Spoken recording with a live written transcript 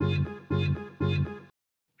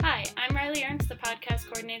podcast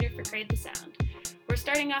coordinator for Crave the Sound. We're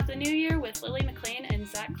starting off the new year with Lily McLean and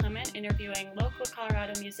Zach Clement interviewing local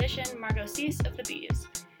Colorado musician Margot Cease of the Beeves.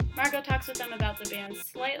 Margot talks with them about the band's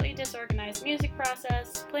slightly disorganized music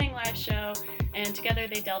process, playing live show, and together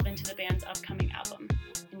they delve into the band's upcoming album.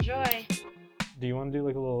 Enjoy! Do you want to do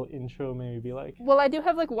like a little intro, maybe be like? Well, I do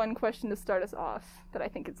have like one question to start us off that I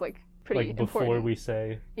think is like pretty like before important. We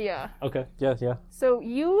say. Yeah. Okay. Yeah. So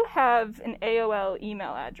you have an AOL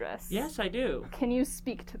email address. Yes, I do. Can you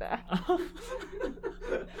speak to that?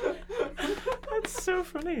 That's so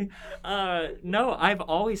funny. No, I've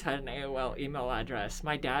always had an AOL email address.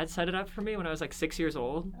 My dad set it up for me when I was like 6 years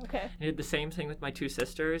old. Okay. He did the same thing with my two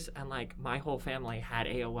sisters, and like my whole family had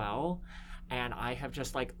AOL, and I have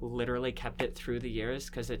just like literally kept it through the years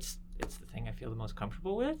because it's the thing I feel the most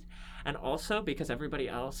comfortable with, and also because everybody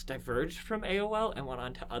else diverged from AOL and went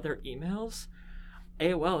on to other emails.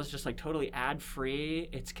 AOL is just like totally ad-free.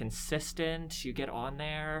 It's consistent. You get on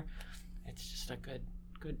there. It's just a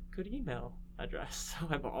good email address. So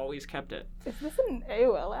I've always kept it. Is this an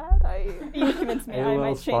AOL ad? You convinced me. I AOL might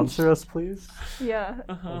change. sponsor us, please. Yeah.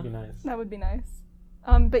 That'd be nice. That would be nice.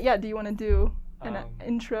 But yeah, do you want to do an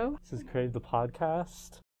intro? This is Crave the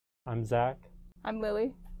Podcast. I'm Zach. I'm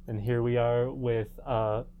Lily. And here we are with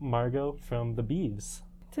Margot from the Beeves.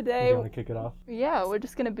 Today, You want to kick it off? yeah, we're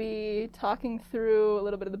just going to be talking through a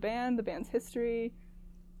little bit of the band's history.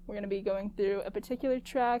 We're going to be going through a particular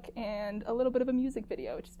track and a little bit of a music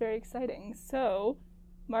video, which is very exciting. So,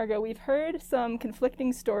 Margot, we've heard some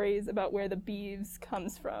conflicting stories about where the Beeves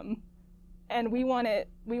comes from. And we want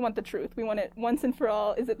the truth. We want it once and for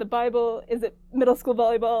all. Is it the Bible? Is it middle school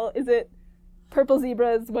volleyball? Is it purple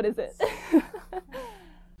zebras? What is it?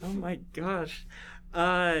 Oh my gosh.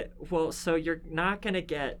 Well, so you're not going to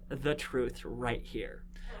get the truth right here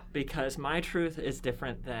because my truth is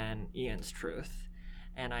different than Ian's truth.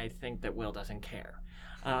 And I think that Will doesn't care.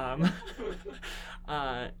 And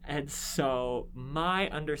so my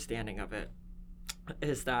understanding of it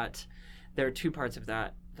is that there are two parts of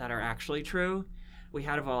that are actually true. We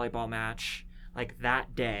had a volleyball match like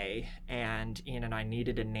that day, and Ian and I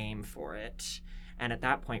needed a name for it. And at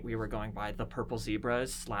that point, we were going by the Purple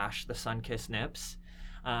Zebras / the Sunkissed Nips,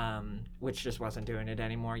 which just wasn't doing it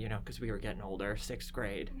anymore, because we were getting older, 6th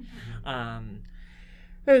grade.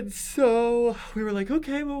 And so we were like,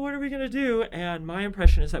 okay, well, what are we going to do? And my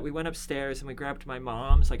impression is that we went upstairs and we grabbed my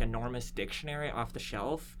mom's like enormous dictionary off the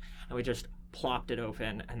shelf and we just plopped it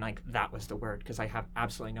open, and like that was the word, because I have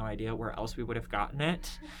absolutely no idea where else we would have gotten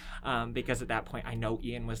it, because at that point I know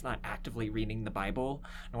Ian was not actively reading the Bible,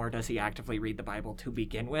 nor does he actively read the Bible to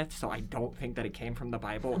begin with, so I don't think that it came from the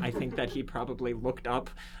Bible. I think that he probably looked up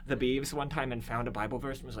the Beeves one time and found a Bible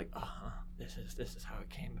verse and was like, this is how it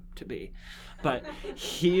came to be. But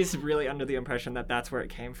he's really under the impression that that's where it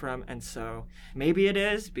came from, and so maybe it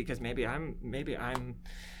is, because maybe I'm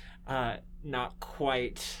not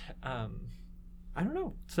quite, I don't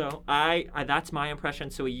know. So I that's my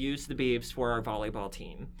impression. So we used the Beeves for our volleyball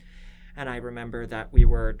team. And I remember that we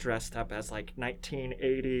were dressed up as like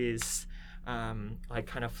 1980s, like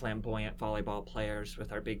kind of flamboyant volleyball players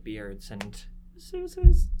with our big beards. And it was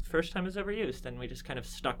the first time it was ever used. And we just kind of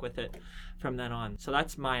stuck with it from then on. So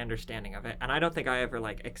that's my understanding of it. And I don't think I ever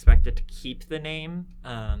like expected to keep the name,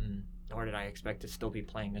 nor did I expect to still be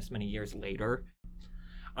playing this many years later.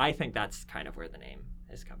 I think that's kind of where the name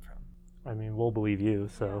has come from. I mean, we'll believe you,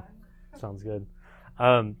 so sounds good.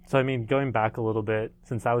 So, I mean, going back a little bit,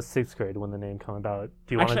 since that was 6th grade when the name came about,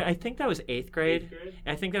 do you want to... Actually, I think that was 8th grade.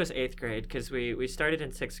 I think that was 8th grade, because we started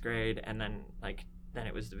in 6th grade, and then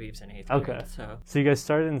it was the Beeves in 8th grade. Okay. So you guys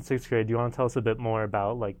started in 6th grade. Do you want to tell us a bit more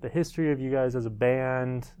about, like, the history of you guys as a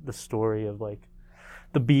band, the story of, like,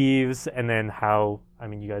 the Beeves, and then how, I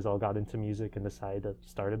mean, you guys all got into music and decided to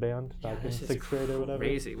start a band back in 6th grade or whatever?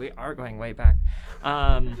 Crazy. We are going way back.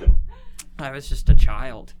 I was just a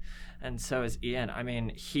child, and so is Ian. I mean,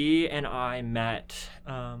 he and I met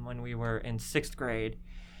when we were in 6th grade,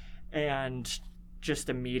 and just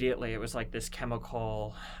immediately it was like this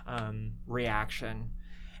chemical reaction,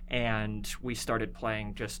 and we started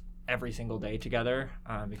playing just every single day together,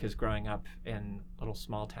 because growing up in little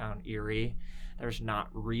small town Erie, there's not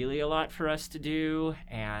really a lot for us to do,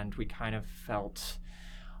 and we kind of felt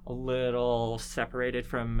a little separated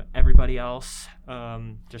from everybody else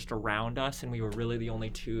just around us, and we were really the only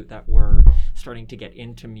two that were starting to get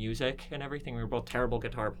into music and everything. We were both terrible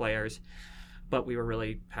guitar players, but we were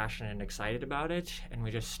really passionate and excited about it, and we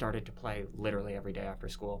just started to play literally every day after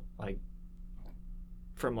school. Like,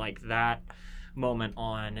 from like that moment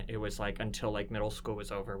on, it was like until like middle school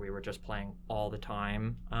was over, we were just playing all the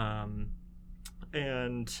time.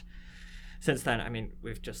 And since then, I mean,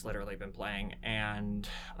 we've just literally been playing. And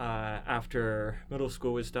after middle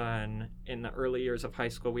school was done, in the early years of high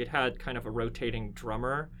school, we'd had kind of a rotating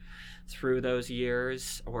drummer through those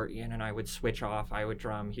years, or Ian and I would switch off. I would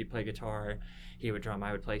drum, he'd play guitar, he would drum,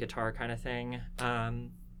 I would play guitar, kind of thing.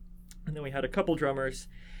 And then we had a couple drummers,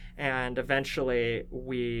 and eventually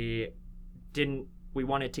we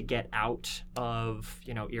wanted to get out of,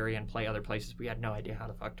 Erie and play other places. We had no idea how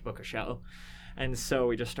the fuck to book a show. And so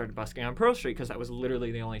we just started busking on Pearl Street because that was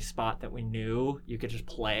literally the only spot that we knew you could just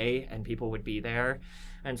play and people would be there.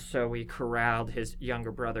 And so we corralled his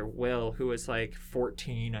younger brother, Will, who was like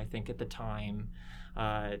 14, I think, at the time,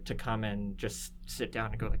 to come and just sit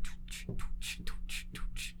down and go like...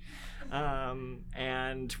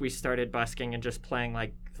 and we started busking and just playing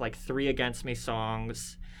like 3 Against Me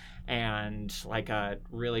songs and like a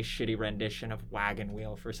really shitty rendition of Wagon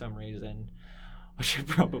Wheel for some reason, which I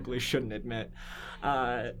probably shouldn't admit.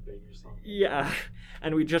 Yeah,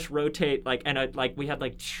 and we just rotate we had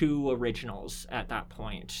like 2 originals at that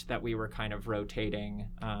point that we were kind of rotating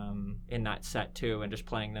in that set too, and just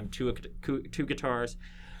playing them 2 guitars,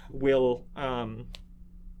 Will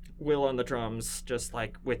on the drums, just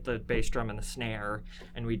like with the bass drum and the snare,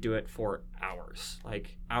 and we do it for hours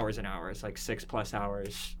and hours, like 6+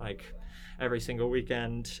 hours, like every single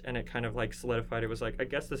weekend. And it kind of like solidified. It was like, I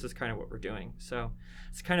guess this is kind of what we're doing. So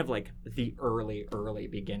it's kind of like the early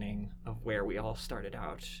beginning of where we all started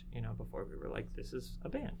out, before we were like, this is a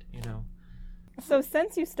band, So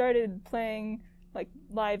since you started playing like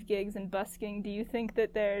live gigs and busking, do you think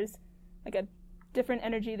that there's like a different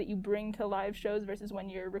energy that you bring to live shows versus when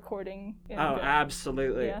you're recording?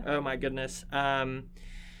 Absolutely. Yeah. Oh my goodness.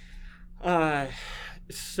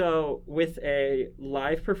 So with a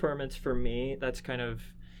live performance, for me, that's kind of,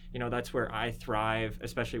 that's where I thrive,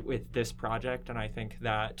 especially with this project. And I think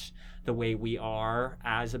that the way we are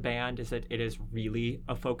as a band is that it is really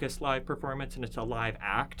a focused live performance, and it's a live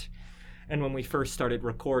act. And when we first started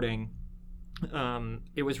recording,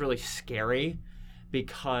 it was really scary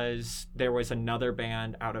because there was another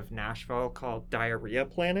band out of Nashville called Diarrhea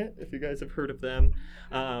Planet, if you guys have heard of them.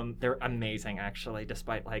 They're amazing, actually,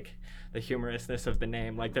 despite like the humorousness of the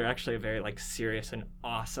name. Like, they're actually a very like serious and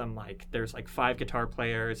awesome, like there's like 5 guitar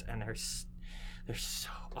players, and they're so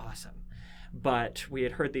awesome. But we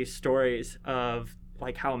had heard these stories of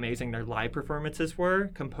like how amazing their live performances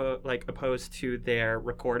were opposed to their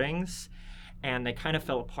recordings. And they kind of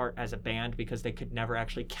fell apart as a band because they could never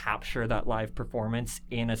actually capture that live performance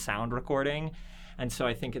in a sound recording. And so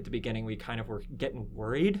I think at the beginning we kind of were getting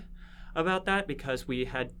worried about that because we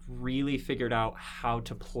had really figured out how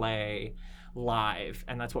to play live,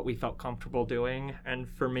 and that's what we felt comfortable doing. And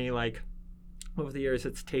for me, like, over the years,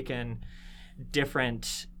 it's taken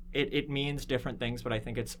different, it means different things, but I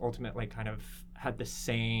think it's ultimately kind of had the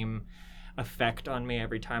same effect on me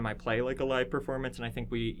every time I play like a live performance. And I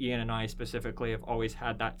think Ian and I specifically, have always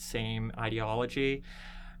had that same ideology.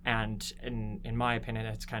 And in my opinion,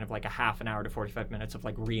 it's kind of like a half an hour to 45 minutes of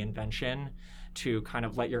like reinvention to kind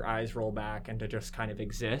of let your eyes roll back and to just kind of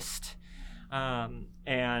exist.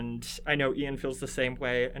 And I know Ian feels the same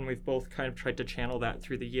way, and we've both kind of tried to channel that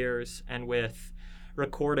through the years. And with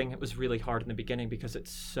recording, it was really hard in the beginning because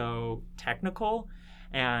it's so technical,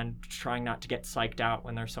 and trying not to get psyched out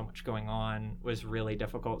when there's so much going on was really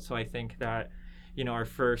difficult. So I think that, our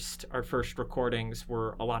first recordings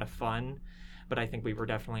were a lot of fun, but I think we were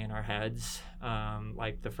definitely in our heads.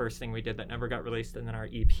 Like the first thing we did that never got released, and then our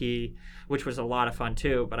EP, which was a lot of fun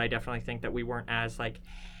too, but I definitely think that we weren't as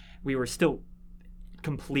we were still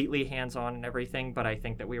completely hands-on and everything, but I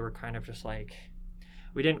think that we were kind of just like,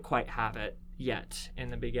 we didn't quite have it yet in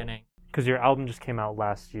the beginning. Because your album just came out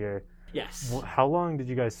last year. Yes. How long did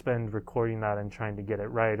you guys spend recording that and trying to get it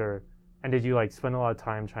right? And did you spend a lot of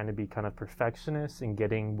time trying to be kind of perfectionist in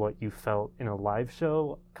getting what you felt in a live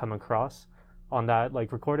show come across on that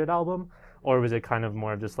recorded album? Or was it kind of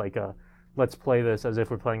more of just like a, let's play this as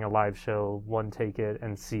if we're playing a live show, one take it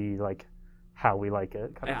and see how we like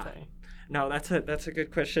it kind of thing? No, that's a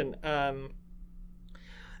good question.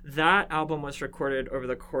 That album was recorded over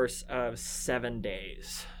the course of 7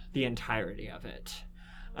 days, the entirety of it.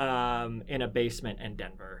 In a basement in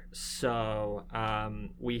Denver. So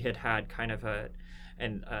we had kind of a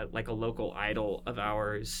local idol of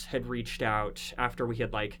ours had reached out after we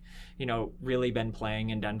had really been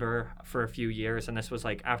playing in Denver for a few years. And this was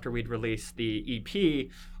after we'd released the EP,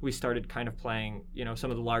 we started kind of playing, some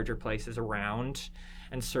of the larger places around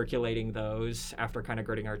and circulating those after kind of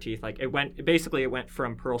gritting our teeth. It went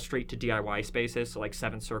from Pearl Street to DIY spaces. So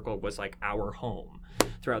Seventh Circle was our home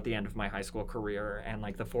throughout the end of my high school career, and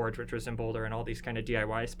the Forge, which was in Boulder, and all these kind of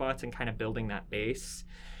DIY spots, and kind of building that base.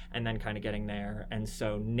 and then kind of getting there. And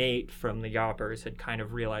so Nate from the Yoppers had kind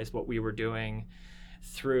of realized what we were doing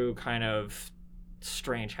through kind of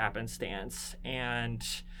strange happenstance, and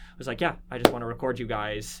was like, yeah, I just want to record you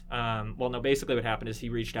guys. Well, no, basically what happened is he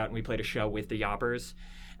reached out and we played a show with the Yoppers,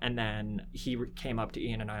 and then he came up to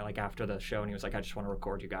Ian and I like after the show, and he was like, I just want to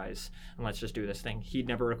record you guys and let's just do this thing. He'd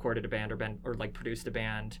never recorded a band or like produced a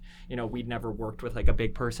band. You know, we'd never worked with like a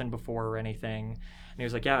big person before or anything. And he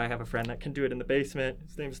was like, yeah, I have a friend that can do it in the basement.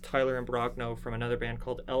 His name is Tyler Imbrogno from another band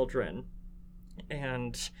called Eldrin.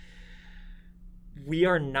 And we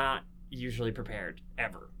are not usually prepared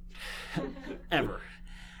ever.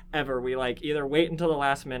 Ever. We like either wait until the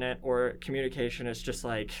last minute, or communication is just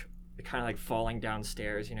like kind of like falling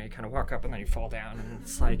downstairs. You know, you kind of walk up and then you fall down, and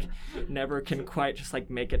it's like never can quite just like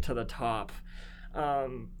make it to the top.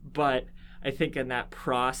 But I think in that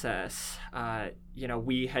process, you know,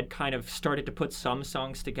 we had kind of started to put some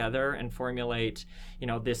songs together and formulate, you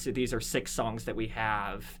know, these are 6 songs that we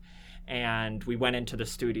have. And we went into the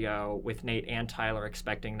studio with Nate and Tyler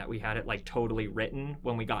expecting that we had it like totally written.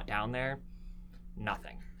 When we got down there,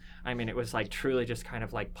 nothing. I mean, it was like truly just kind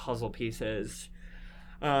of like puzzle pieces.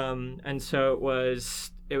 And so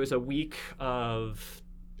it was a week of,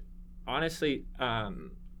 honestly,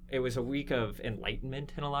 it was a week of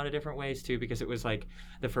enlightenment in a lot of different ways too, because it was like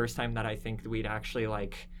the first time that I think we'd actually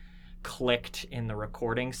like clicked in the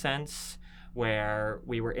recording sense, where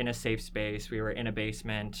we were in a safe space, we were in a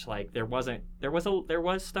basement. Like there was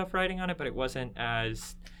stuff riding on it, but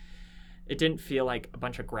it didn't feel like a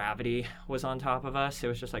bunch of gravity was on top of us. It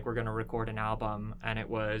was just like, we're going to record an album, and it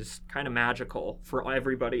was kind of magical for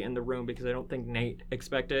everybody in the room, because I don't think Nate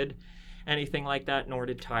expected anything like that, nor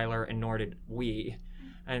did Tyler, and nor did we.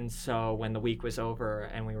 And so when the week was over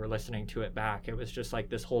and we were listening to it back, it was just like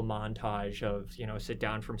this whole montage of, you know, sit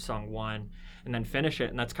down from song 1 and then finish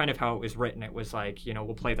it. And that's kind of how it was written. It was like, you know,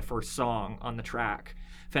 we'll play the first song on the track,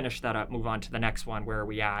 finish that up, move on to the next one, where are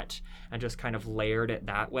we at, and just kind of layered it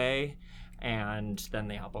that way. And then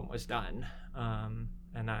the album was done. And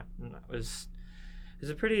that was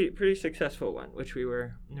a pretty successful one, which we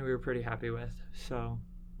were pretty happy with. So.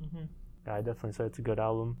 Mm-hmm. Yeah, I definitely say it's a good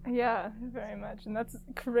album. Yeah, very much. And that's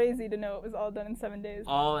crazy to know it was all done in 7 days.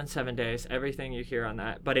 All in 7 days, everything you hear on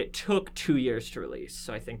that. But it took 2 years to release,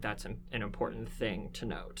 so I think that's an important thing to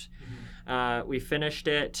note. Mm-hmm. We finished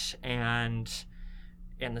it, and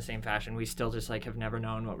in the same fashion, we still just like have never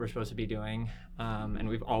known what we're supposed to be doing. And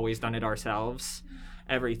we've always done it ourselves.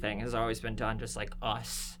 Everything has always been done just like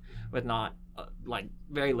us, with not like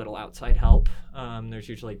very little outside help. There's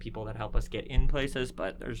usually people that help us get in places,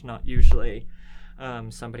 but there's not usually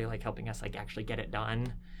somebody like helping us like actually get it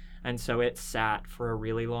done. And so it sat for a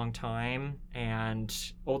really long time, and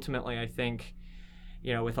ultimately I think,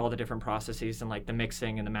 you know, with all the different processes and like the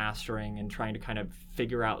mixing and the mastering and trying to kind of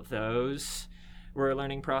figure out those were a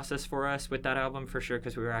learning process for us with that album, for sure,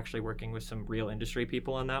 because we were actually working with some real industry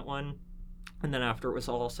people on that one. And then after it was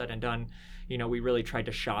all said and done, you know, we really tried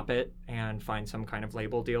to shop it and find some kind of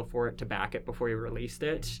label deal for it to back it before we released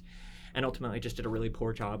it. And ultimately just did a really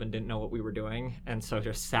poor job and didn't know what we were doing. And so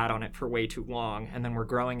just sat on it for way too long. And then we're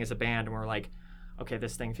growing as a band, and we're like, okay,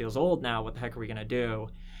 this thing feels old now. What the heck are we going to do?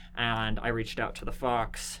 And I reached out to the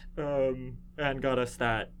Fox and got us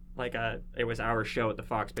that, like, it was our show at the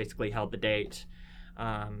Fox, basically held the date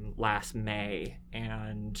last May,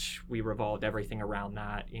 and we revolved everything around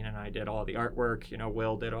that. Ian and I did all the artwork. You know,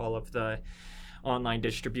 Will did all of the online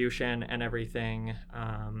distribution and everything,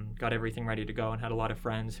 got everything ready to go, and had a lot of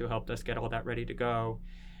friends who helped us get all that ready to go,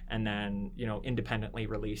 and then, you know, independently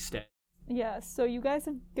released it. Yeah, so you guys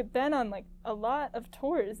have been on like a lot of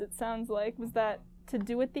tours, it sounds like. Was that to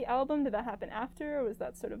do with the album? Did that happen after, or was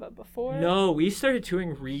that sort of a before? No, we started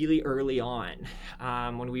touring really early on,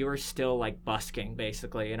 when we were still like busking,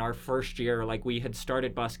 basically. In our first year, like, we had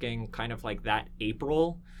started busking kind of like that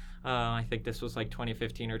April. I think this was like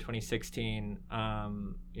 2015 or 2016,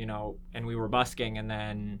 you know, and we were busking, and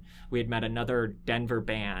then we had met another Denver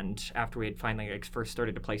band after we had finally like first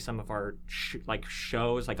started to play some of our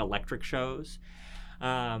shows, like electric shows.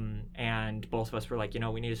 And both of us were like, you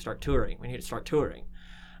know, we need to start touring.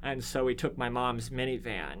 And so we took my mom's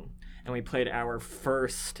minivan, and we played our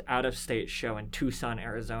first out-of-state show in Tucson,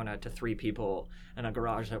 Arizona, to 3 people in a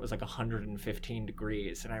garage that was like 115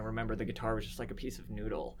 degrees. And I remember the guitar was just like a piece of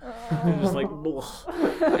noodle. It was like,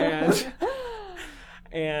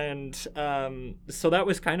 and so that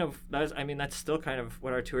was kind of, that's still kind of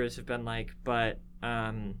what our tours have been like. But,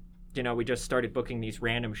 you know, we just started booking these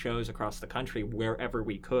random shows across the country wherever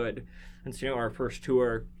we could. And so, you know, our first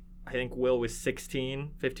tour, I think Will was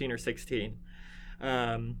 15 or 16.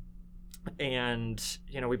 And,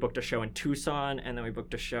 we booked a show in Tucson, and then we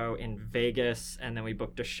booked a show in Vegas, and then we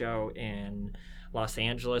booked a show in Los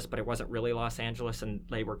Angeles, but it wasn't really Los Angeles, and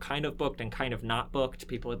they were kind of booked and kind of not booked.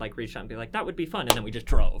 People would like reach out and be like, that would be fun, and then we just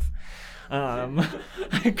drove.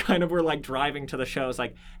 Kind of were like driving to the shows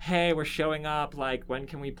like, hey, we're showing up, like, when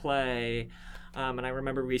can we play? And I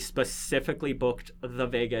remember we specifically booked the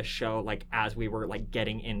Vegas show like as we were like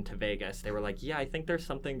getting into Vegas. They were like, yeah, I think there's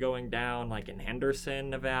something going down like in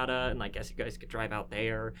Henderson, Nevada, and like, I guess you guys could drive out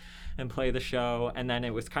there and play the show. And then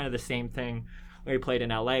it was kind of the same thing. We played in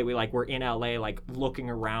LA. We like were in LA like looking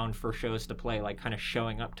around for shows to play, like kind of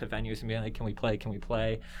showing up to venues and being like, can we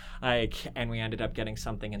play? Like, and we ended up getting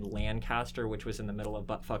something in Lancaster, which was in the middle of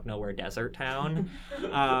buttfuck nowhere desert town,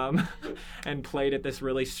 and played at this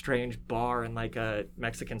really strange bar in like a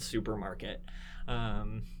Mexican supermarket.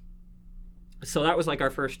 So that was like our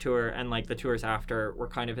first tour, and like the tours after were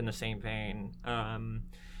kind of in the same vein.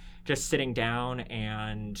 Just sitting down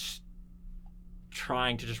and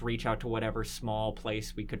trying to just reach out to whatever small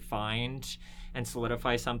place we could find and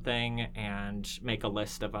solidify something and make a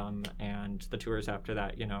list of them. And the tours after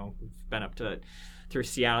that, we've been up to through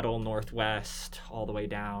Seattle, Northwest, all the way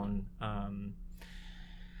down.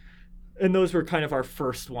 And those were kind of our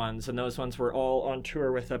first ones, and those ones were all on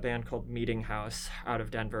tour with a band called Meeting House out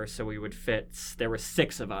of Denver. So we would there were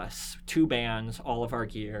 6 of us, 2 bands, all of our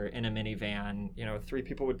gear in a minivan. 3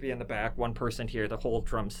 people would be in the back, 1 person here, the whole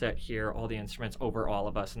drum set here, all the instruments over all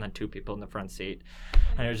of us, and then 2 people in the front seat.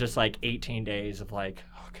 And it was just like 18 days of like,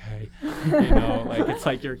 okay, like it's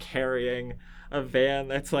like you're carrying a van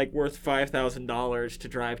that's like worth $5,000 to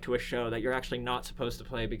drive to a show that you're actually not supposed to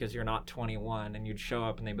play because you're not 21, and you'd show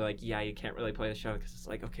up and they'd be like, yeah, you can't really play the show because it's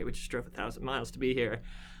like, okay, we just drove 1,000 miles to be here,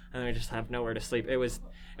 and we just have nowhere to sleep. It was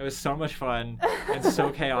so much fun and so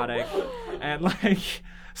chaotic and like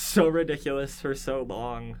so ridiculous for so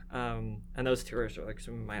long. And those tours are like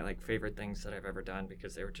some of my like favorite things that I've ever done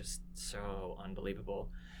because they were just so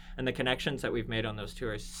unbelievable, and the connections that we've made on those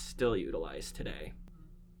tours still utilized today.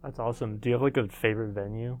 That's awesome. Do you have like a favorite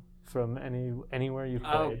venue from anywhere you've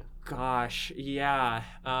played? Oh gosh, yeah.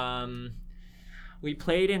 We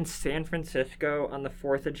played in San Francisco on the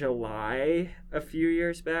 4th of July a few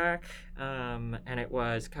years back, and it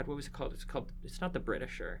was, God, what was it called? It's not the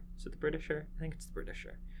Britisher. Is it the Britisher? I think it's the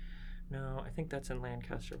Britisher. No, I think that's in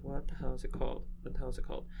Lancaster. What the hell is it called?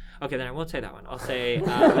 Okay, then I won't say that one. I'll say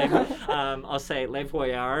Le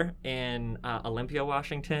Voyeur in Olympia,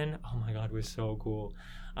 Washington. Oh my God, it was so cool.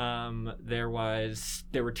 There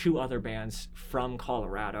were 2 other bands from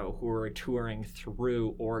Colorado who were touring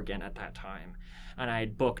through Oregon at that time, and I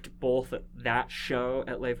had booked both that show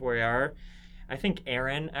at Le Voyeur. I think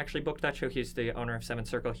Aaron actually booked that show. He's the owner of Seventh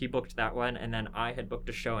Circle. He booked that one, and then I had booked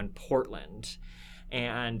a show in Portland.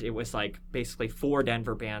 And it was like basically 4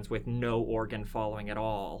 Denver bands with no Oregon following at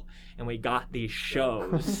all. And we got these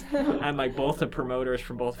shows and like both the promoters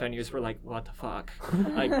from both venues were like, what the fuck?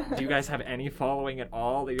 Like, do you guys have any following at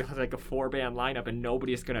all? You have like a 4-band lineup and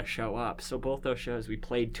nobody's going to show up. So both those shows we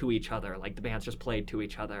played to each other. Like the bands just played to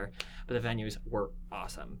each other, but the venues were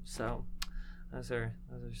awesome. So those are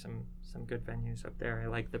some good venues up there. I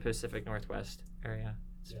like the Pacific Northwest area.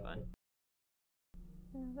 It's fun.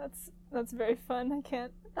 Yeah, that's very fun. I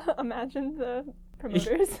can't imagine the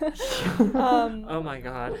promoters. Oh my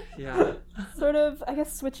God, yeah. Sort of, I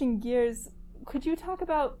guess, switching gears, could you talk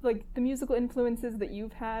about like the musical influences that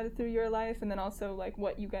you've had through your life, and then also like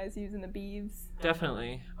what you guys use in the Beeves?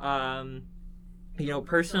 Definitely.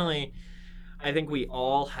 Personally, I think we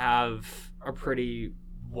all have a pretty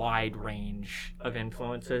wide range of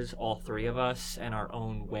influences, all 3 of us, in our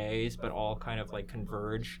own ways, but all kind of like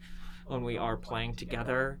converge when we are playing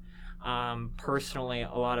together. Personally,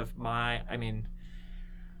 a lot of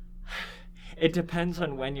it depends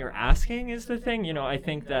on when you're asking is the thing. I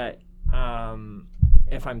think that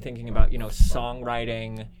if I'm thinking about,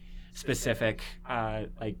 songwriting specific,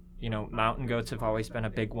 Mountain Goats have always been a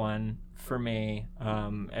big one for me.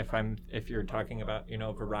 If you're talking about,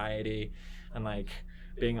 variety and like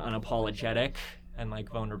being unapologetic and like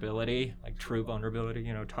vulnerability, like true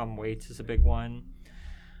vulnerability, Tom Waits is a big one.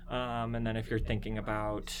 And then if you're thinking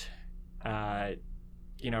about,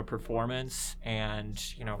 performance and,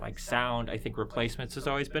 like sound, I think Replacements has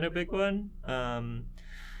always been a big one.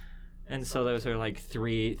 And so those are like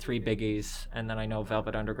three biggies. And then I know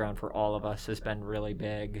Velvet Underground for all of us has been really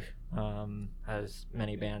big, as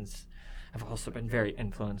many bands have also been very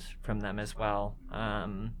influenced from them as well.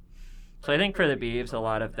 So I think for the Beeves, a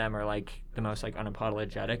lot of them are like the most like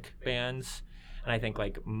unapologetic bands. And I think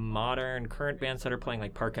like modern current bands that are playing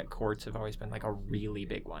like Parquet Courts have always been like a really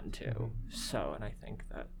big one too. So, and I think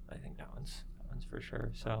that one's for sure.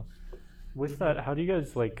 So with that, how do you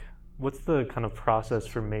guys like? What's the kind of process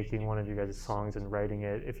for making one of your guys' songs and writing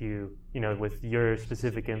it? If you know, with your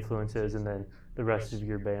specific influences, and then the rest of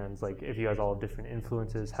your bands, like if you guys all have different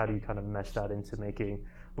influences, how do you kind of mesh that into making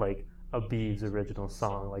like a Beeves original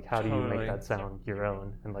song? Like how do you make that sound your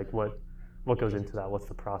own? And like what goes into that? What's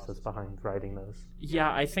the process behind writing those?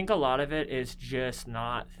 Yeah, I think a lot of it is just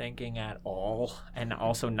not thinking at all, and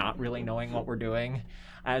also not really knowing what we're doing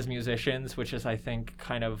as musicians, which is, I think,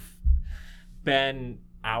 kind of been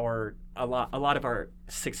a lot of our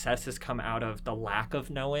success has come out of the lack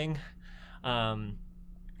of knowing,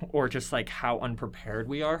 or just like how unprepared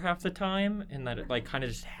we are half the time, and that it like kind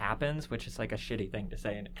of just happens, which is like a shitty thing to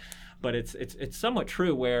say, but it's somewhat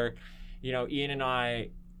true. Where, you know, Ian and I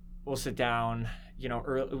will sit down, you know,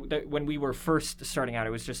 when we were first starting out,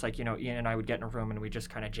 it was just like, you know, Ian and I would get in a room and we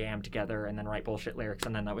just kind of jam together and then write bullshit lyrics,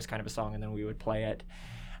 and then that was kind of a song, and then we would play it.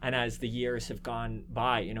 And as the years have gone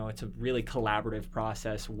by, you know, it's a really collaborative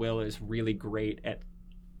process. Will is really great at,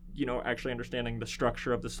 you know, actually understanding the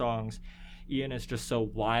structure of the songs. Ian is just so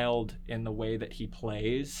wild in the way that he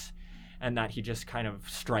plays, and that he just kind of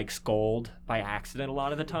strikes gold by accident a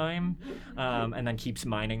lot of the time, and then keeps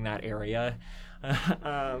mining that area.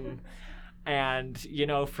 And, you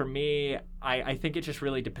know, for me, I think it just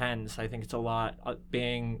really depends. I think it's a lot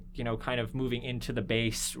being, you know, kind of moving into the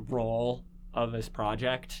bass role of this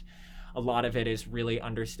project. A lot of it is really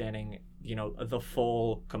understanding, you know, the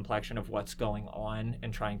full complexion of what's going on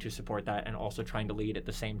and trying to support that, and also trying to lead at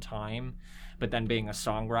the same time. But then being a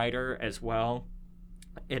songwriter as well,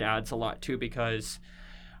 it adds a lot too, because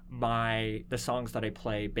the songs that I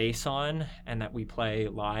play bass on and that we play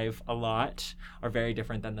live a lot are very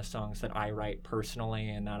different than the songs that I write personally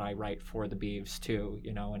and that I write for the Beeves too,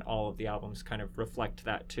 you know, and all of the albums kind of reflect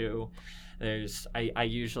that too. I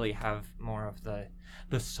usually have more of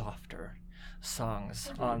the softer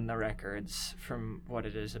songs on the records from what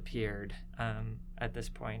it has appeared at this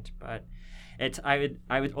point, but I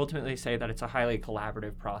would ultimately say that it's a highly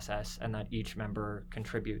collaborative process, and that each member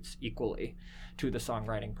contributes equally to the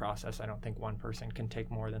songwriting process. I don't think one person can take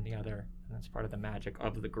more than the other, and that's part of the magic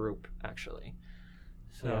of the group, actually.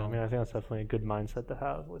 So, yeah, I mean, I think that's definitely a good mindset to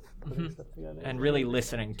have with putting stuff together. And really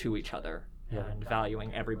listening to each other, and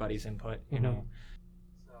valuing everybody's input, you know.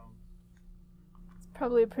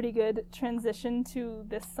 Probably a pretty good transition to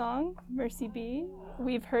this song, Mercy Be.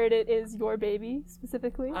 We've heard it is your baby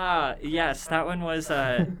specifically. Yes, that one was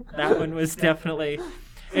definitely.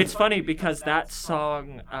 It's funny because that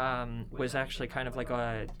song was actually kind of like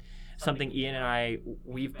something Ian and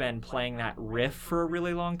we've been playing that riff for a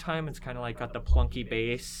really long time. It's kind of like got the plunky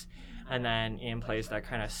bass, and then Ian plays that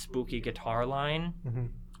kind of spooky guitar line.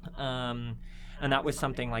 And that was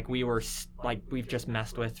something like we've just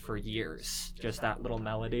messed with for years, just that little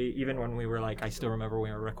melody. Even when we were like, I still remember when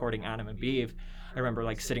we were recording Adam and Beeve, I remember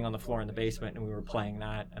like sitting on the floor in the basement and we were playing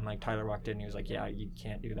that, and like Tyler walked in and he was like, yeah, you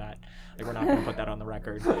can't do that. Like, we're not going to put that on the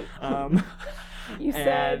record. You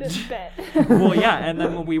said bet. Well, yeah, and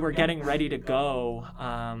then when we were getting ready to go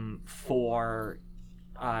for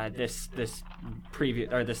this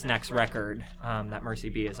preview, or this next record that Mercy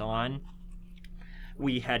Be is on,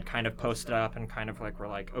 we had kind of posted up and kind of like, we're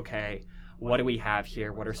like, okay, what do we have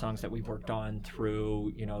here? What are songs that we've worked on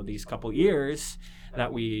through, you know, these couple years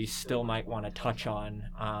that we still might want to touch on,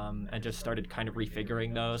 and just started kind of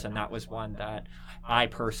refiguring those. And that was one that I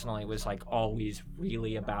personally was like always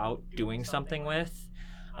really about doing something with,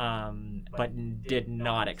 but did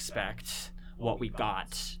not expect what we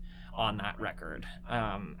got on that record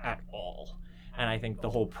at all. And I think the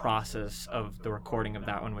whole process of the recording of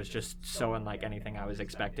that one was just so unlike anything I was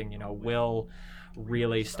expecting. You know, Will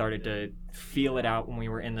really started to feel it out when we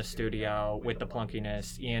were in the studio with the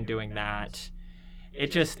plunkiness, Ian doing that.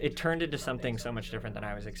 It turned into something so much different than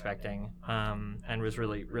I was expecting, and was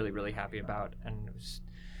really, really, really happy about. And it was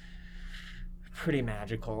pretty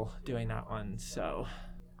magical doing that one, so...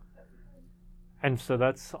 And so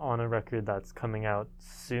that's on a record that's coming out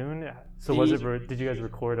soon. So did you guys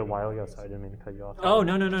record a while ago? Sorry, I didn't mean to cut you off. Oh,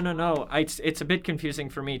 no. It's a bit confusing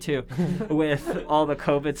for me too, with all the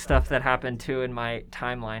COVID stuff that happened too, and my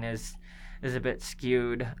timeline is a bit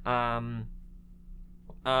skewed.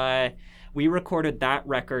 We recorded that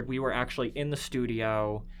record. We were actually in the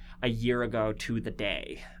studio a year ago to the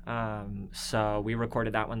day. So we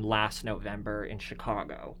recorded that one last November in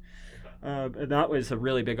Chicago. And that was a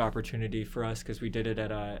really big opportunity for us because we did it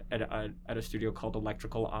at a studio called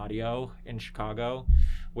Electrical Audio in Chicago,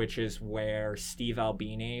 which is where Steve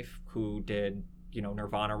Albini, who did, you know,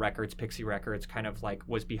 Nirvana records, Pixie records, kind of like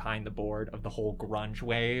was behind the board of the whole grunge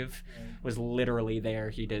wave, was literally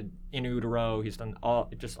there. He did In Utero. He's done all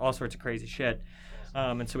sorts of crazy shit.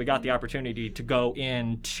 And so we got the opportunity to go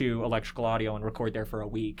into Electrical Audio and record there for a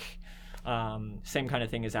week. Same kind of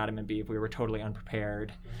thing as Adam and Beeve. We were totally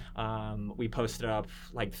unprepared. We posted up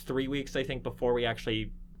like 3 weeks, I think, before we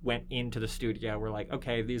actually went into the studio. We're like,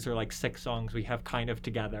 okay, these are like 6 songs we have kind of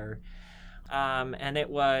together. And it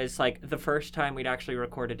was like the first time we'd actually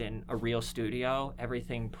recorded in a real studio.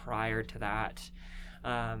 Everything prior to that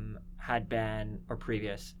had been, or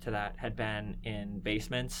previous to that, had been in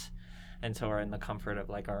basements. And so we're in the comfort of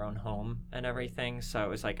like our own home and everything. So it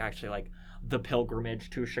was like actually like the pilgrimage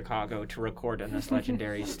to Chicago to record in this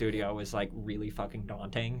legendary studio was like really fucking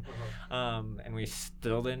daunting. And we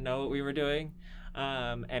still didn't know what we were doing.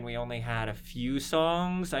 And we only had a few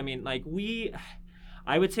songs. I mean, like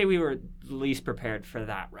I would say we were least prepared for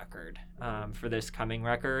that record, for this coming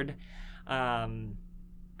record.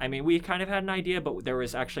 I mean, we kind of had an idea, but there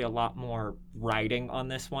was actually a lot more writing on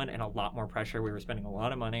this one and a lot more pressure. We were spending a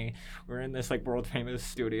lot of money. We were in this like world famous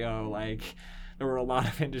studio. Like there were a lot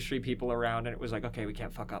of industry people around, and it was like, okay, we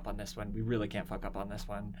can't fuck up on this one. We really can't fuck up on this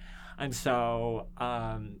one. And so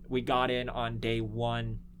we got in on day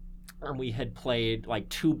 1, and we had played like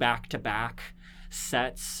 2 back-to-back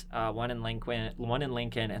sets, one in Lincoln,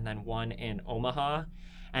 and then one in Omaha,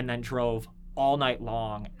 and then drove all night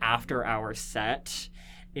long after our set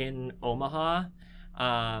in Omaha,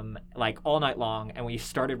 like all night long, and we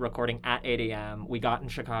started recording at 8 a.m. We got in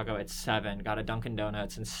Chicago at 7, got a Dunkin'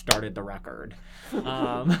 Donuts, and started the record.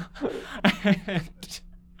 And,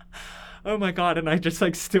 oh my god, and I just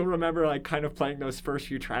like still remember like kind of playing those first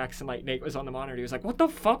few tracks, and like Nate was on the monitor. He was like, what the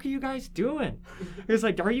fuck are you guys doing? He was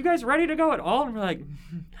like, are you guys ready to go at all? And we're like,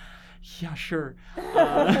 yeah, sure.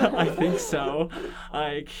 I think so.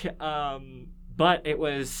 Like, but it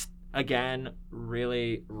was, again,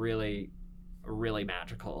 really, really, really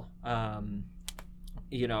magical.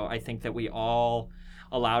 You know, I think that we all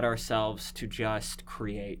allowed ourselves to just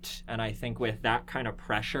create. And I think with that kind of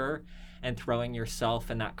pressure and throwing yourself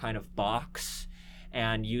in that kind of box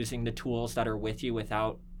and using the tools that are with you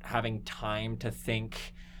without having time to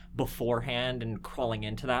think beforehand and crawling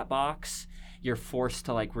into that box, you're forced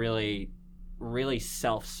to like really, really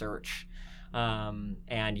self-search.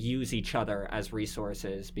 And use each other as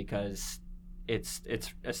resources, because it's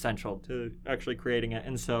essential to actually creating it.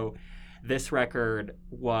 And so this record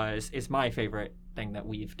is my favorite thing that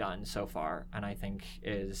we've done so far, and I think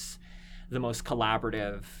is the most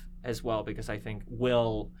collaborative as well, because I think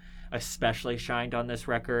Will especially shined on this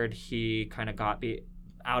record. He kind of got me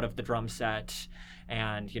out of the drum set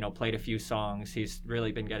and, you know, played a few songs. He's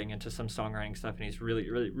really been getting into some songwriting stuff, and he's really,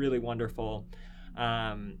 really, really wonderful.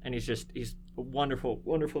 And he's a wonderful,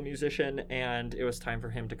 wonderful musician, and it was time for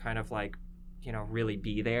him to kind of like, you know, really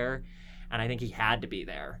be there. And I think he had to be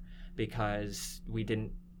there because we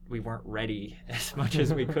weren't ready as much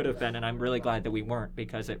as we could have been. And I'm really glad that we weren't,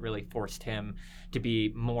 because it really forced him to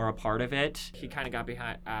be more a part of it. He kind of got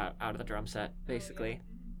behind, out of the drum set, basically.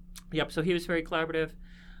 Yep. So he was very collaborative.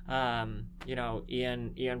 You know,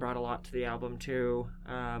 Ian brought a lot to the album too.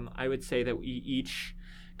 I would say that we each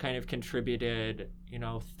kind of contributed, you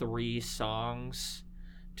know, 3 songs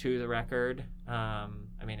to the record. I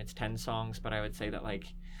mean, it's 10 songs, but I would say that like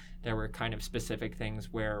there were kind of specific things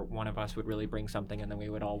where one of us would really bring something, and then we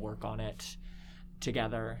would all work on it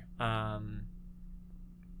together.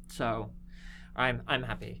 So I'm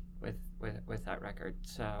happy with that record.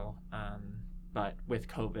 So but with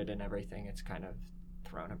COVID and everything, it's kind of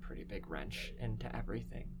thrown a pretty big wrench into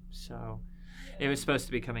everything. So it was supposed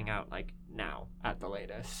to be coming out like now at the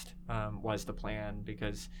latest, was the plan,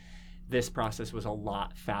 because this process was a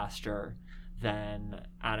lot faster than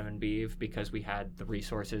Adam and Beeve, because we had the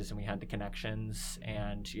resources and we had the connections,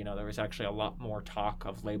 and, you know, there was actually a lot more talk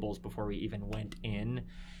of labels before we even went in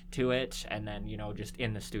to it. And then, you know, just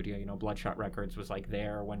in the studio, you know, Bloodshot Records was like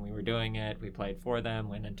there when we were doing it. We played for them,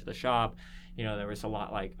 went into the shop. You know, there was a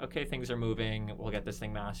lot like, okay, things are moving. We'll get this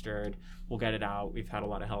thing mastered. We'll get it out. We've had a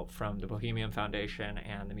lot of help from the Bohemian Foundation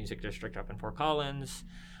and the Music District up in Fort Collins.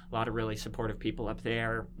 A lot of really supportive people up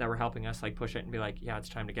there that were helping us like push it and be like, yeah, it's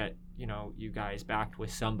time to get, you know, you guys backed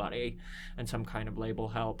with somebody and some kind of label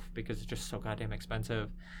help, because it's just so goddamn expensive.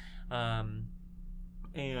 And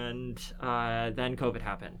then COVID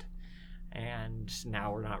happened, and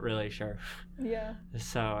now we're not really sure. Yeah.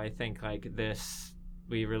 So I think like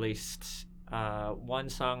we released 1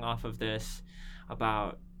 song off of this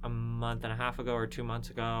about a month and a half ago or 2 months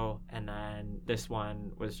ago, and then this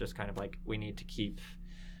one was just kind of like, we need to keep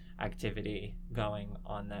activity going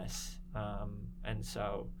on this, and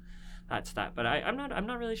so that's that. But I'm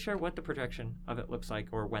not really sure what the projection of it looks like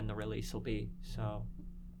or when the release will be, so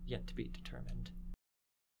yet to be determined.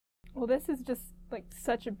 Well, this is just like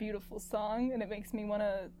such a beautiful song, and it makes me want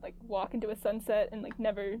to like walk into a sunset and like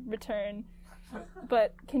never return.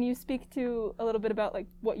 But can you speak to a little bit about like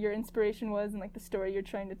what your inspiration was and like the story you're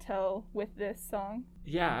trying to tell with this song?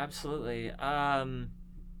 Yeah, absolutely.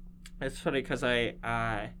 It's funny because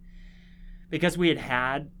because we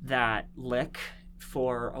had that lick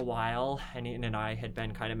for a while, and Ian and I had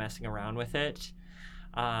been kind of messing around with it.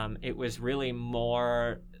 It was really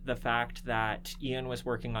more the fact that Ian was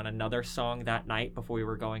working on another song that night before we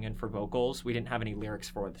were going in for vocals. We didn't have any lyrics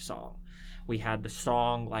for the song. We had the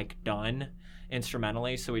song like done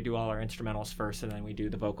instrumentally, so we do all our instrumentals first and then we do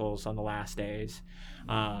the vocals on the last days,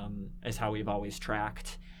 is how we've always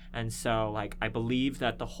tracked. And so like I believe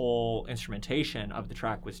that the whole instrumentation of the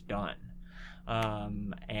track was done,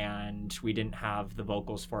 and we didn't have the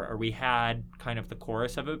vocals for it, or we had kind of the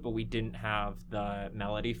chorus of it, but we didn't have the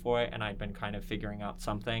melody for it. And I'd been kind of figuring out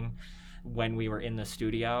something when we were in the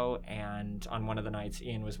studio, and on one of the nights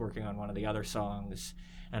Ian was working on one of the other songs,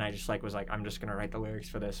 and I just like was like, I'm just gonna write the lyrics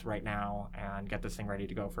for this right now and get this thing ready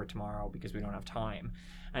to go for tomorrow because we don't have time.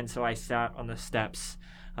 And so I sat on the steps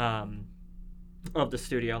of the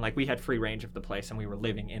studio, and like we had free range of the place, and we were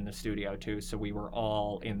living in the studio too, so we were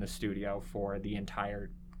all in the studio for the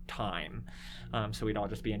entire time. So we'd all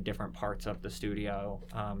just be in different parts of the studio,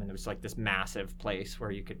 and it was like this massive place where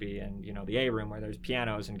you could be in, you know, the A room where there's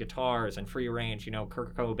pianos and guitars and free range. You know,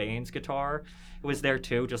 Kurt Cobain's guitar, it was there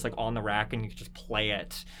too, just like on the rack, and you could just play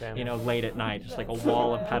it. Damn. You know, late at night, just like a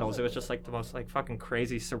wall of pedals. It was just like the most like fucking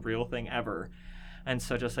crazy surreal thing ever. And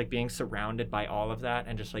so just like being surrounded by all of that,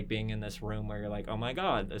 and just like being in this room where you're like, oh my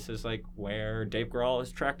God, this is like where Dave Grohl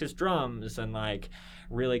has tracked his drums, and like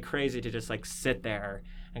really crazy to just like sit there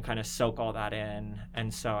and kind of soak all that in.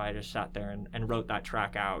 And so I just sat there and wrote that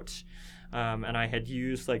track out. And I had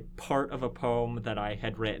used like part of a poem that I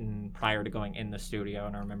had written prior to going in the studio.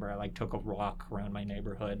 And I remember I like took a walk around my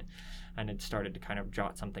neighborhood and had started to kind of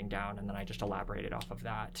jot something down, and then I just elaborated off of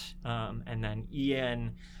that. And then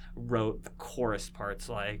Ian wrote the chorus parts,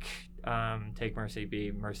 like Take Mercy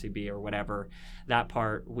Be, or whatever. That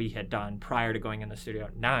part we had done prior to going in the studio.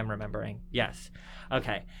 Now I'm remembering. Yes.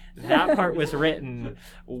 Okay. That part was written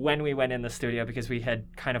when we went in the studio, because we had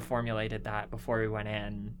kind of formulated that before we went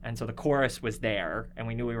in. And so the chorus was there, and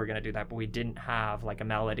we knew we were going to do that, but we didn't have like a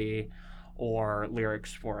melody or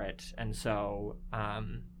lyrics for it. And so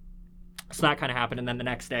so that kind of happened. And then the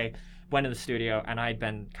next day went in the studio, and I'd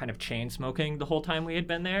been kind of chain smoking the whole time we had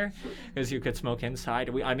been there, because you could smoke inside.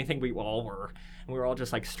 I think we all were, and we were all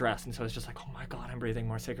just like stressed. And so it's just like, oh my God, I'm breathing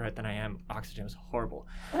more cigarette than I am oxygen. Is horrible.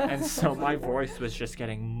 And so my voice was just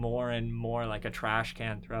getting more and more like a trash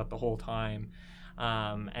can throughout the whole time.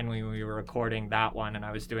 And when we were recording that one and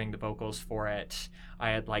I was doing the vocals for it,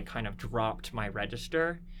 I had like kind of dropped my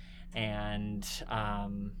register, and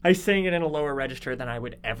I sang it in a lower register than I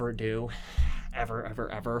would ever do,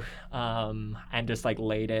 ever, and just like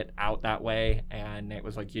laid it out that way. And it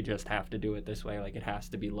was like, you just have to do it this way, like it has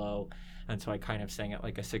to be low. And so I kind of sang it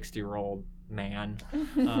like a 60-year-old man,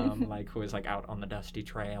 like who was like out on the dusty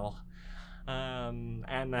trail. And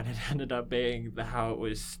then it ended up being how it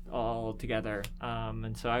was all together.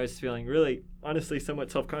 And so I was feeling really, honestly,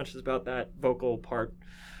 somewhat self-conscious about that vocal part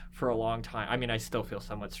for a long time. I mean, I still feel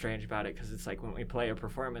somewhat strange about it, because it's like when we play a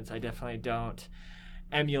performance, I definitely don't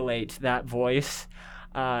emulate that voice.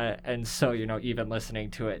 And so, you know, even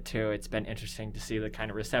listening to it too, it's been interesting to see the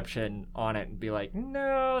kind of reception on it and be like,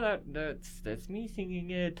 no, that's me singing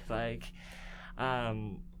it. Like,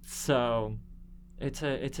 so it's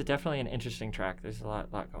a definitely an interesting track. There's a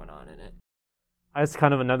lot going on in it. That's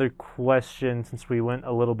kind of another question, since we went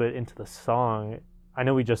a little bit into the song. I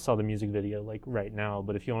know we just saw the music video like right now,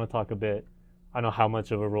 but if you want to talk a bit, I don't know how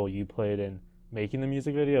much of a role you played in making the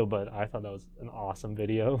music video, but I thought that was an awesome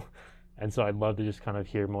video. And so I'd love to just kind of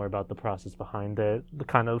hear more about the process behind it, the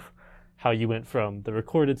kind of how you went from the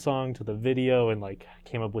recorded song to the video and like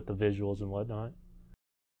came up with the visuals and whatnot.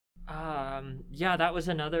 Yeah, that was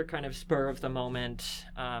another kind of spur of the moment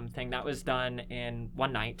thing that was done in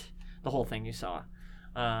one night, the whole thing you saw.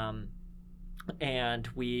 And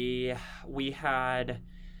we had,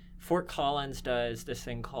 Fort Collins does this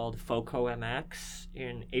thing called FOCO MX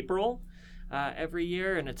in April every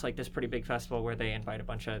year, and it's like this pretty big festival where they invite a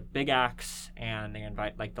bunch of big acts, and they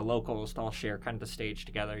invite like the locals to all share kind of the stage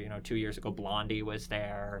together. You know, 2 years ago Blondie was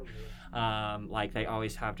there. Like they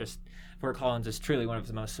always have just, Fort Collins is truly one of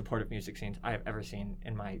the most supportive music scenes I have ever seen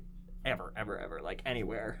in my ever like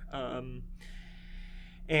anywhere.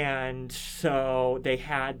 And so they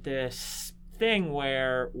had this thing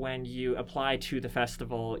where when you apply to the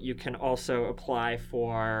festival, you can also apply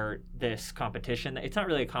for this competition. It's not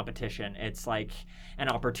really a competition. It's like an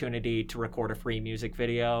opportunity to record a free music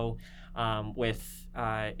video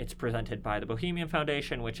it's presented by the Bohemian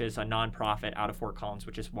Foundation, which is a nonprofit out of Fort Collins,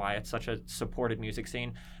 which is why it's such a supported music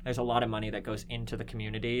scene. There's a lot of money that goes into the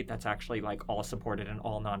community that's actually like all supported and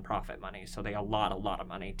all nonprofit money. So they allot a lot of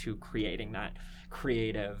money to creating that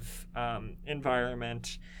creative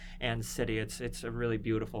environment and city. It's a really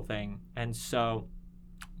beautiful thing. And so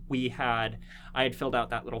I had filled out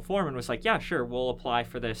that little form and was like, yeah, sure, we'll apply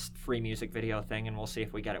for this free music video thing and we'll see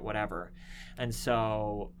if we get it, whatever. And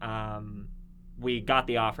so we got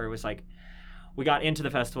the offer. It was like, we got into the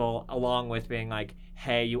festival along with being like,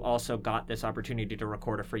 hey, you also got this opportunity to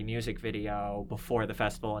record a free music video before the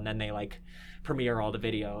festival. And then they like premiere all the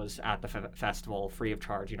videos at the festival free of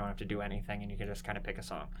charge. You don't have to do anything and you can just kind of pick a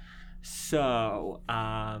song. So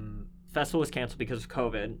festival was canceled because of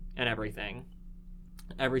COVID and everything.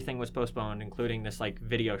 Everything was postponed, including this like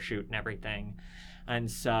video shoot and everything.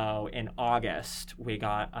 And so in August, we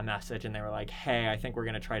got a message and they were like, hey, I think we're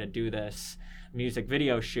going to try to do this music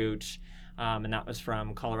video shoot. And that was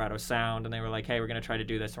from Colorado Sound. And they were like, hey, we're going to try to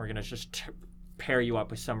do this. And we're going to just pair you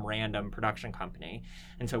up with some random production company.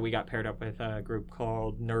 And so we got paired up with a group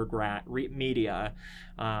called Nerd Rat Media.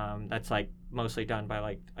 That's like mostly done by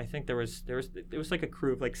like, I think there was like a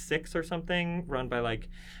crew of like 6 or something run by like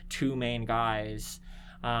 2 main guys.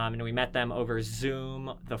 And we met them over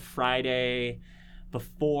Zoom the Friday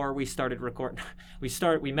before we started recording.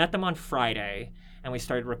 We met them on Friday, and we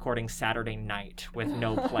started recording Saturday night with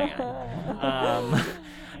no plan.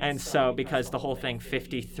 And so because the whole thing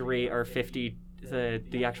 53 or 50,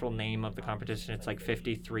 the actual name of the competition, it's like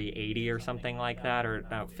 5380 or something like that, or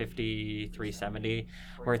about 5370,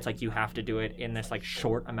 where it's like you have to do it in this like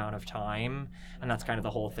short amount of time, and that's kind of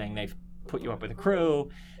the whole thing. They've put you up with a crew,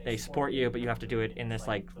 they support you, but you have to do it in this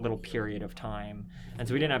like little period of time. And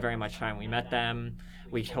so we didn't have very much time. We met them,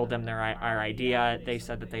 we told them our idea. They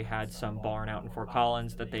said that they had some barn out in Fort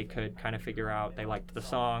Collins that they could kind of figure out. They liked the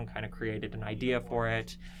song, kind of created an idea for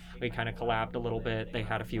it. We kind of collabed a little bit. They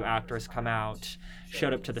had a few actors come out,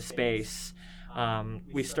 showed up to the space.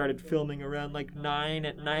 We started filming around like 9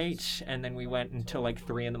 at night, and then we went until like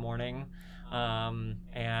 3 in the morning.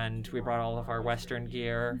 And we brought all of our Western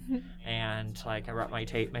gear, and like I brought my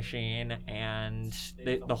tape machine, and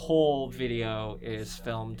the whole video is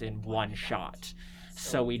filmed in one shot.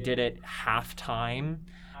 So we did it half time.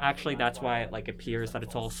 Actually, that's why it like appears that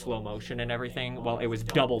it's all slow motion and everything. Well, it was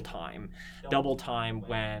double time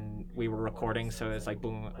when we were recording. So it's like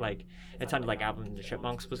boom, like it sounded like Alvin and the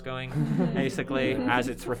Chipmunks was going basically as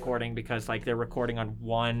it's recording, because like they're recording on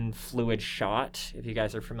one fluid shot. If you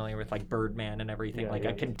guys are familiar with like Birdman and everything,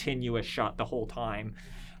 a continuous shot the whole time,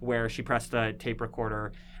 where she pressed the tape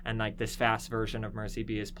recorder and like this fast version of Mercy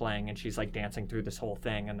B is playing, and she's like dancing through this whole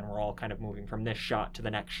thing, and then we're all kind of moving from this shot to the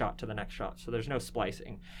next shot to the next shot. So there's no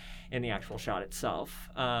splicing in the actual shot itself,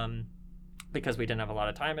 because we didn't have a lot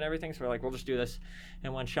of time and everything. So we're like, we'll just do this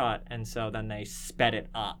in one shot. And so then they sped it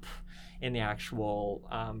up in the actual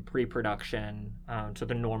pre-production to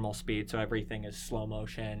the normal speed, so everything is slow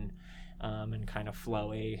motion and kind of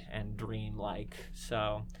flowy and dream-like.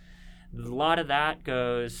 So a lot of that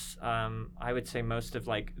goes, I would say most of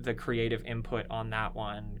like the creative input on that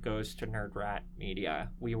one goes to Nerd Rat Media.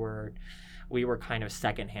 We were kind of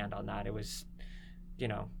secondhand on that. It was,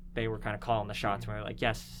 they were kind of calling the shots, and we were like,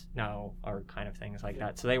 yes, no, or kind of things like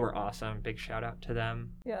that. So they were awesome. Big shout out to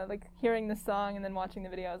them. Yeah, like hearing the song and then watching the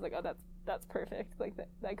video, I was like, oh, that's perfect. Like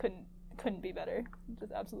that couldn't be better.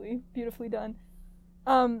 Just absolutely beautifully done.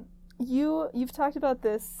 You've talked about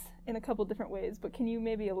this in a couple different ways, but can you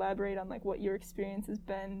maybe elaborate on like what your experience has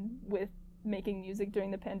been with making music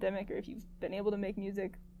during the pandemic, or if you've been able to make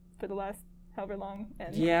music for the last however long?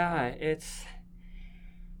 Yeah, it's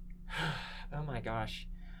oh my gosh.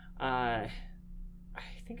 I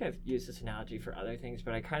think I've used this analogy for other things,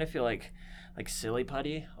 but I kind of feel like silly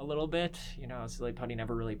putty a little bit. Silly putty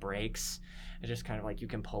never really breaks. It's just kind of like you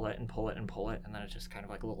can pull it and pull it and pull it, and then it's just kind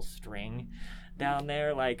of like a little string down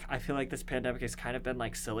there. Like I feel like this pandemic has kind of been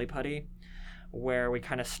like silly putty, where we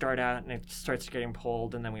kind of start out and it starts getting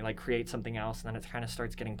pulled, and then we like create something else, and then it kind of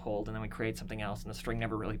starts getting pulled, and then we create something else, and the string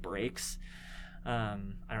never really breaks. I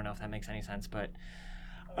don't know if that makes any sense, but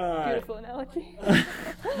beautiful analogy.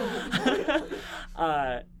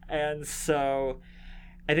 And so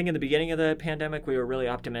I think in the beginning of the pandemic, we were really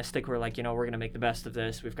optimistic. We're like, we're going to make the best of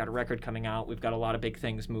this. We've got a record coming out. We've got a lot of big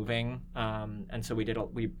things moving. And so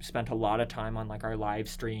we spent a lot of time on like our live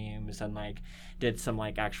streams and like did some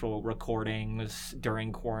like actual recordings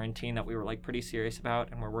during quarantine that we were like pretty serious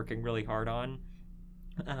about and we're working really hard on.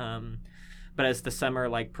 But as the summer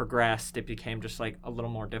like progressed, it became just like a little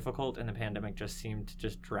more difficult, and the pandemic just seemed to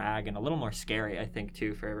just drag and a little more scary, I think,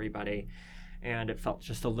 too, for everybody. And it felt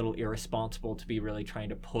just a little irresponsible to be really trying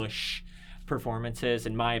to push performances,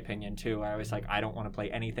 in my opinion, too. I was like, I don't want to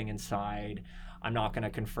play anything inside. I'm not going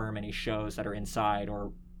to confirm any shows that are inside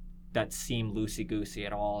or that seem loosey-goosey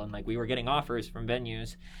at all. And like we were getting offers from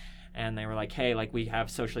venues, and they were like, hey, like we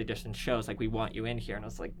have socially distanced shows, like we want you in here. And I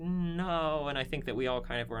was like, no. And I think that we all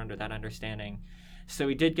kind of were under that understanding. So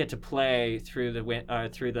we did get to play through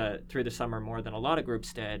the summer more than a lot of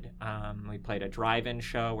groups did. We played a drive-in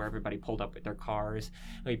show where everybody pulled up with their cars.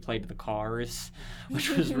 We played the Cars, which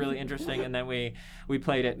was really interesting. And then we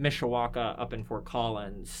played at Mishawaka up in Fort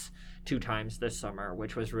Collins 2 times this summer,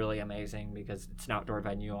 which was really amazing because it's an outdoor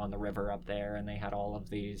venue on the river up there, and they had all of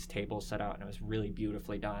these tables set out, and it was really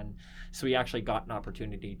beautifully done. So we actually got an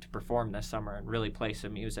opportunity to perform this summer and really play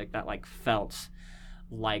some music that like felt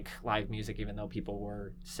like live music, even though people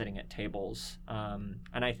were sitting at tables.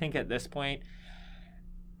 And I think at this point,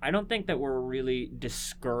 I don't think that we're really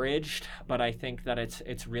discouraged, but I think that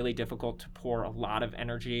it's really difficult to pour a lot of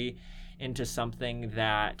energy into something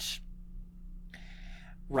that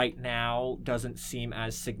right now doesn't seem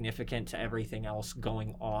as significant to everything else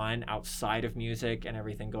going on outside of music and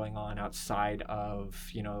everything going on outside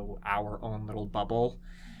of, our own little bubble.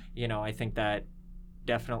 I think that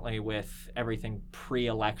definitely with everything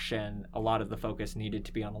pre-election, a lot of the focus needed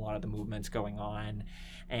to be on a lot of the movements going on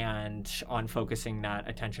and on focusing that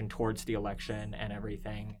attention towards the election and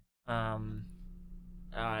everything.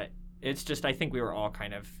 It's just, I think we were all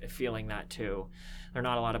kind of feeling that too. There are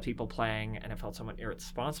not a lot of people playing, and it felt somewhat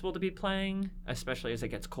irresponsible to be playing, especially as it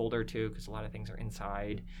gets colder too, because a lot of things are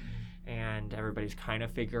inside and everybody's kind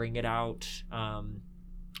of figuring it out. And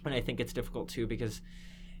I think it's difficult too because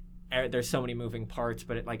there's so many moving parts,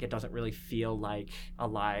 but it doesn't really feel like a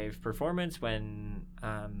live performance when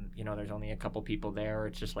there's only a couple people there.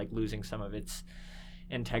 It's just like losing some of its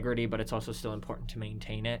integrity, but it's also still important to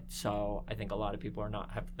maintain it. So I think a lot of people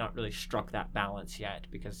have not really struck that balance yet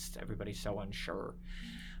because everybody's so unsure.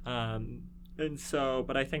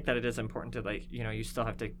 But I think that it is important to you still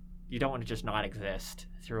have to, you don't want to just not exist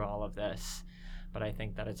through all of this. But I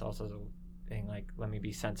think that it's also being like, let me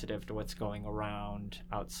be sensitive to what's going around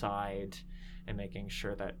outside and making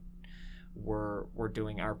sure that we're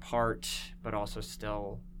doing our part, but also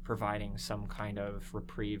still providing some kind of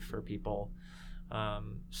reprieve for people.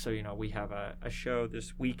 So we have a show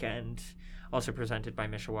this weekend, also presented by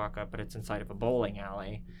Mishawaka, but it's inside of a bowling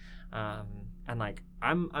alley. And like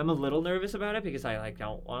I'm a little nervous about it because I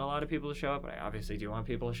don't want a lot of people to show up, but I obviously do want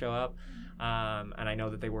people to show up. And I know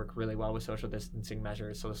that they work really well with social distancing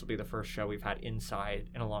measures, so this will be the first show we've had inside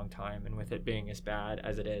in a long time. And with it being as bad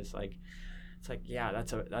as it is, it's like, yeah,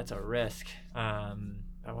 that's a risk.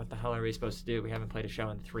 But what the hell are we supposed to do? We haven't played a show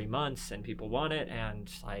in 3 months, and people want it,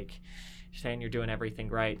 and saying you're doing everything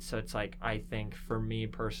right. So it's like, I think for me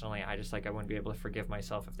personally, I wouldn't be able to forgive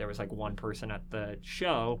myself if there was one person at the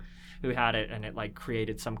show who had it and it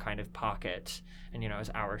created some kind of pocket, and it was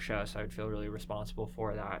our show, so I would feel really responsible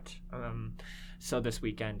for that. So this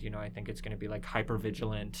weekend, I think it's going to be hyper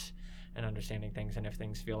vigilant and understanding things, and if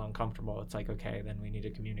things feel uncomfortable, it's okay, then we need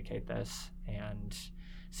to communicate this and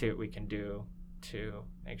see what we can do to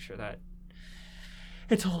make sure that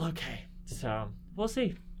it's all okay. So we'll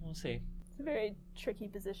see. It's a very tricky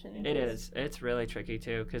position. It is. It's really tricky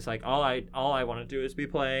too, because all I want to do is be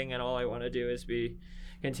playing, and all I want to do is be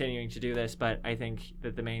continuing to do this. But I think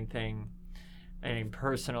that the main thing,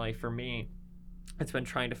 personally for me, it's been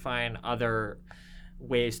trying to find other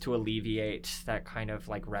ways to alleviate that kind of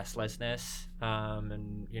restlessness,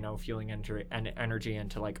 and fueling energy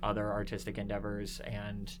into other artistic endeavors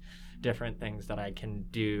and different things that I can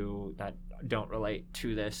do that don't relate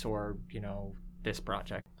to this or this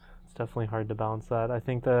project. It's definitely hard to balance that. I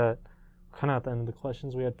think that kind of at the end of the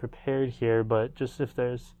questions we had prepared here, but just if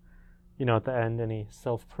there's at the end any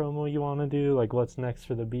self promo you want to do, what's next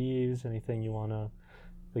for the Beeves, anything you want to,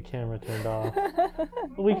 the camera turned off.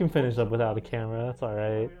 We can finish up without a camera, that's all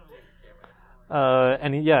right.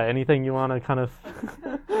 Anything you want to kind of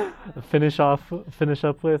finish up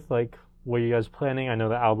with, what are you guys planning? I know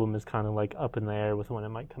the album is kind of up in the air with when it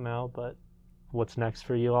might come out, but what's next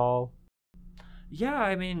for you all? Yeah,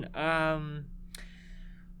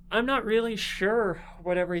 I'm not really sure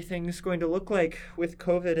what everything's going to look like with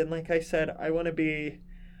COVID, and like I said, I want to be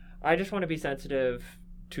I just want to be sensitive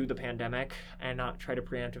to the pandemic and not try to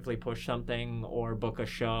preemptively push something or book a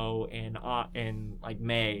show in like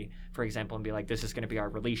May, for example, and be like, this is going to be our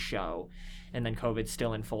release show, and then COVID's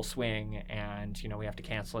still in full swing, and we have to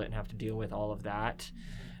cancel it and have to deal with all of that.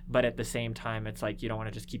 But at the same time, it's like you don't want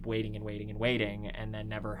to just keep waiting and waiting and waiting and then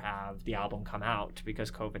never have the album come out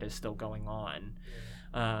because COVID is still going on.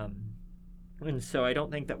 And so I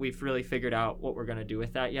don't think that we've really figured out what we're going to do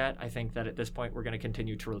with that yet. I think that at this point we're going to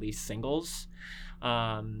continue to release singles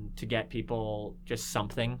to get people just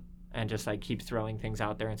something and just like keep throwing things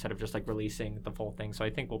out there instead of just like releasing the full thing. So I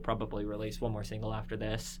think we'll probably release one more single after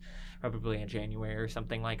this, probably in January or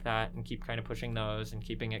something like that, and keep kind of pushing those and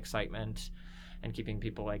keeping excitement and keeping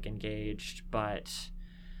people like engaged. But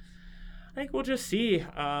I think we'll just see.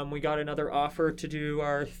 We got another offer to do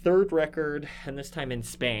our third record, and this time in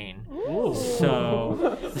Spain. Ooh.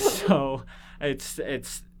 So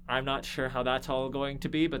it's I'm not sure how that's all going to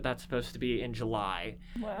be, but that's supposed to be in July.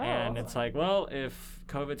 Wow. And it's like, well, if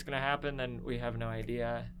COVID's going to happen, then we have no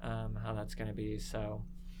idea how that's going to be. So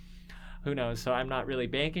who knows? So I'm not really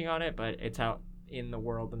banking on it, but it's out in the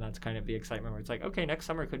world, and that's kind of the excitement where it's like, okay, next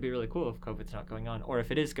summer could be really cool if COVID's not going on, or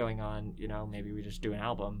if it is going on, maybe we just do an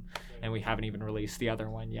album, and we haven't even released the other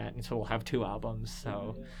one yet, and so we'll have 2 albums.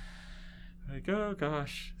 So like, oh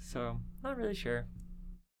gosh, so not really sure.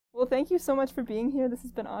 Well, thank you so much for being here. This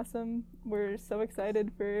has been awesome. We're so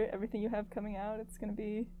excited for everything you have coming out. It's going to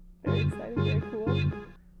be very exciting, very cool.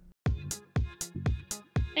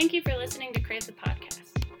 Thank you for listening to Crave the Podcast.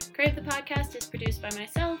 Crave the Podcast is produced by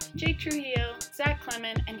myself, Jake Trujillo, Zach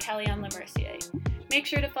Clement, and Kellyanne Lemercier. Make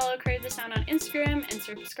sure to follow Crave the Sound on Instagram and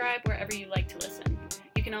subscribe wherever you like to listen.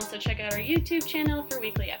 You can also check out our YouTube channel for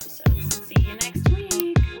weekly episodes. See you next week!